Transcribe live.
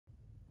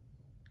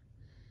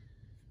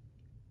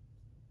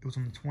It was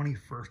on the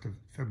 21st of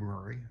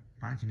February,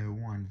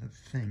 1901, that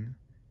the thing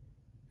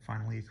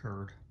finally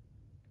occurred.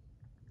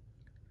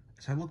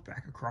 As I look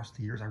back across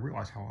the years, I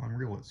realize how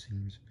unreal it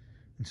seems,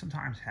 and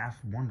sometimes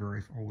half wonder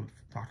if old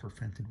Dr.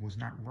 Fenton was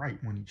not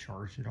right when he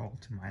charged it all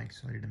to my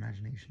excited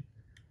imagination.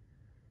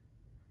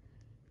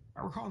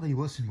 I recall that he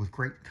listened with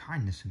great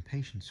kindness and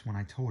patience when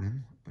I told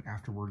him, but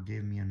afterward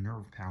gave me a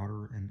nerve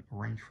powder and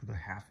arranged for the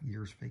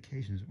half-year's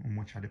vacations on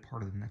which I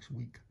departed the next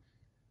week.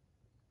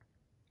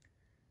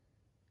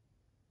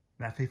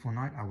 That fateful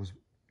night I was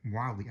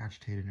wildly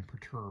agitated and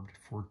perturbed,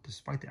 for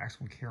despite the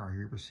excellent care I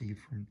received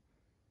from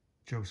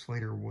Joe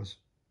Slater was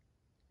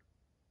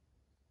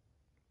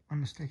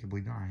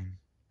unmistakably dying.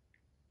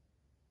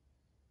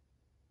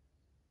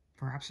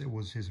 Perhaps it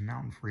was his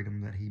mountain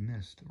freedom that he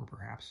missed, or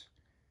perhaps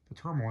the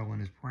turmoil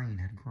in his brain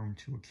had grown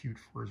too acute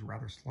for his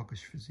rather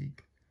sluggish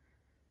physique.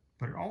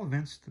 But at all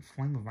events, the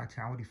flame of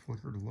vitality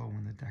flickered low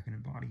in the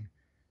decadent body.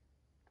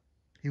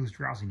 He was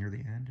drowsy near the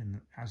end, and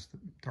as the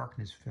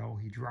darkness fell,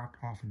 he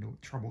dropped off into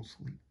a troubled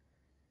sleep.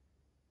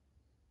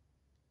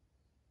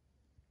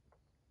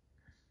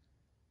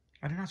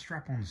 I did not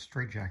strap on the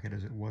straitjacket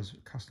as it was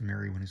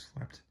customary when he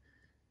slept,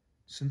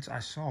 since I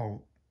saw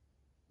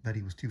that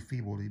he was too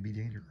feeble to be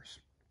dangerous,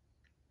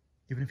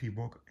 even if he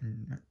woke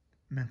in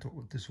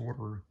mental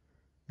disorder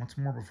once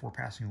more before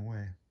passing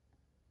away.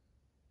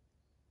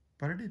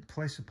 But I did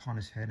place upon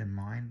his head and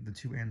mine the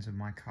two ends of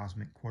my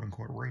cosmic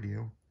quote-unquote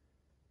radio,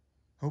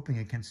 hoping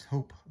against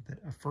hope that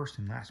a first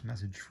and last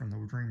message from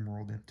the dream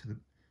world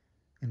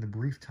in the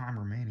brief time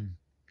remaining.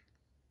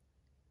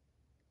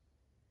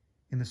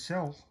 In the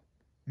cell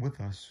with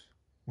us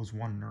was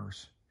one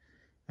nurse,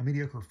 a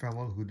mediocre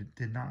fellow who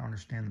did not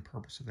understand the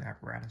purpose of the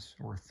apparatus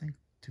or think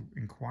to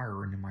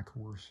inquire into my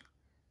course.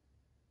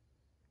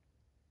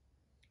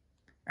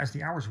 As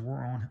the hours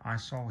wore on, I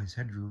saw his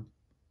head droop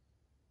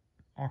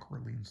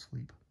awkwardly in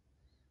sleep,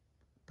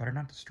 but I did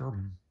not disturb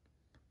him.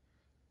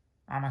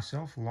 I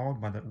myself, lulled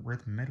by the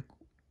rhythmical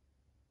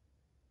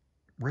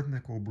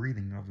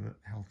breathing of the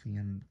healthy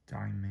and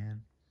dying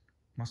man,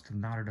 must have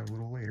nodded a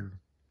little later.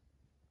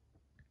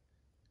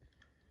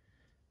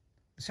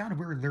 The sound of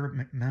weird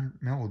lyric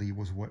melody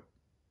was what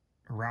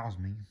aroused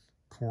me.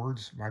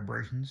 Chords,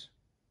 vibrations.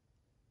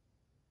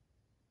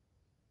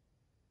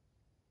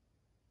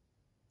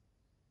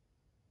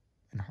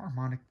 And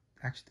harmonic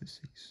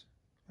ecstasies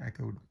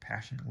echoed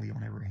passionately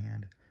on every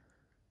hand,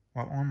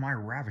 while on my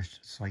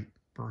ravished sight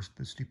burst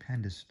the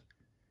stupendous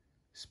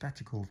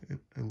spectacle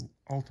of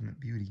ultimate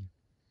beauty.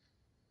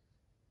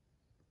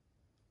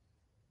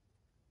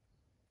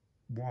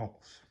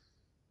 Walls,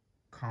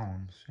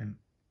 columns, and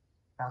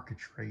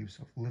architraves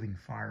of living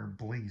fire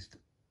blazed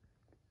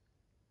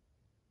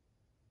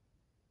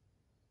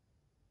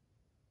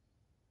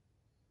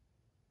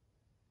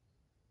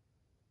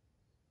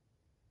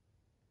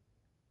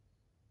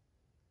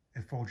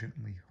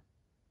effulgently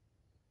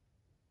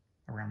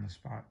around the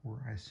spot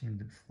where I seemed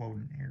to float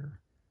in air,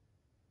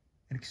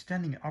 and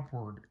extending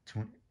upward to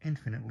an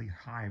infinitely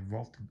high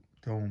vaulted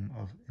dome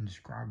of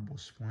indescribable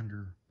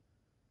splendor.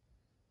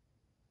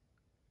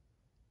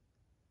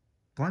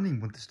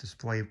 Blending with this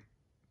display of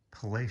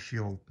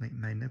palatial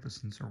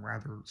magnificence, or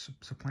rather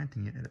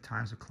supplanting it at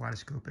times of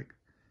kaleidoscopic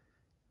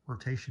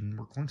rotation,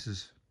 were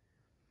glimpses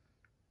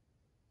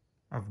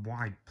of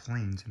wide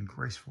plains and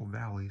graceful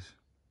valleys.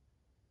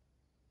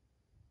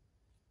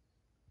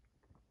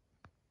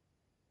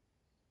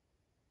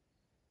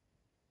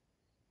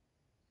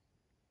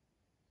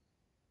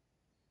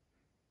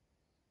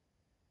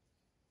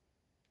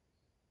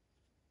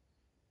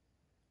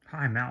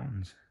 High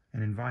mountains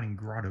and inviting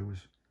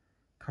grottos,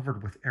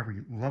 covered with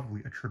every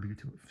lovely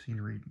attribute of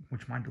scenery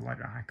which my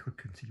delighted eye could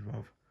conceive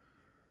of.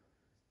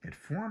 It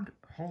formed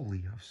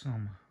wholly of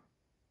some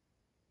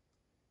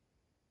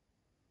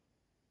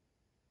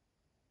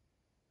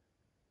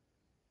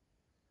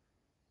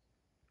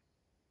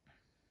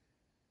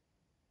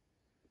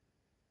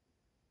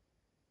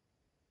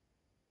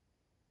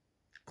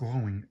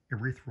glowing,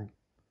 ethereal,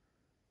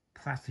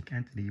 plastic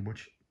entity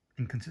which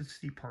in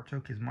consistency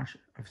partook as much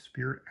of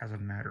spirit as of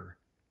matter.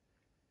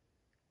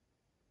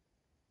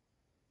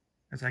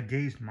 As I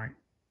gazed,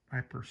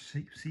 I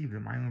perceived that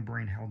my own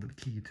brain held the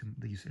key to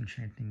these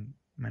enchanting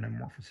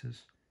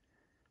metamorphoses.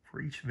 For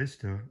each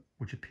vista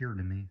which appeared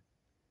to me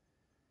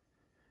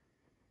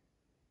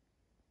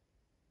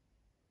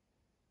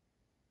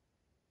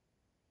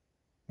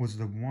was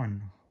the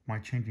one my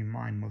changing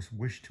mind most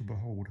wished to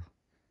behold.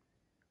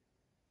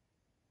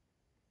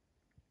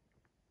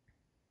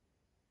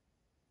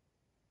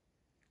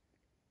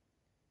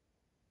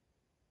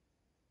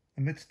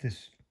 Amidst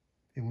this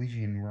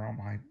Elysian realm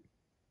I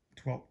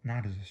dwelt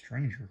not as a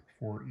stranger,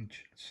 for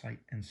each sight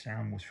and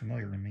sound was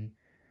familiar to me,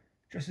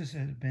 just as it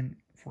had been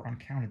for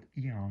uncounted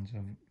eons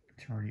of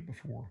eternity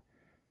before,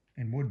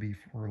 and would be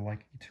for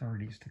like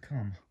eternities to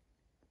come.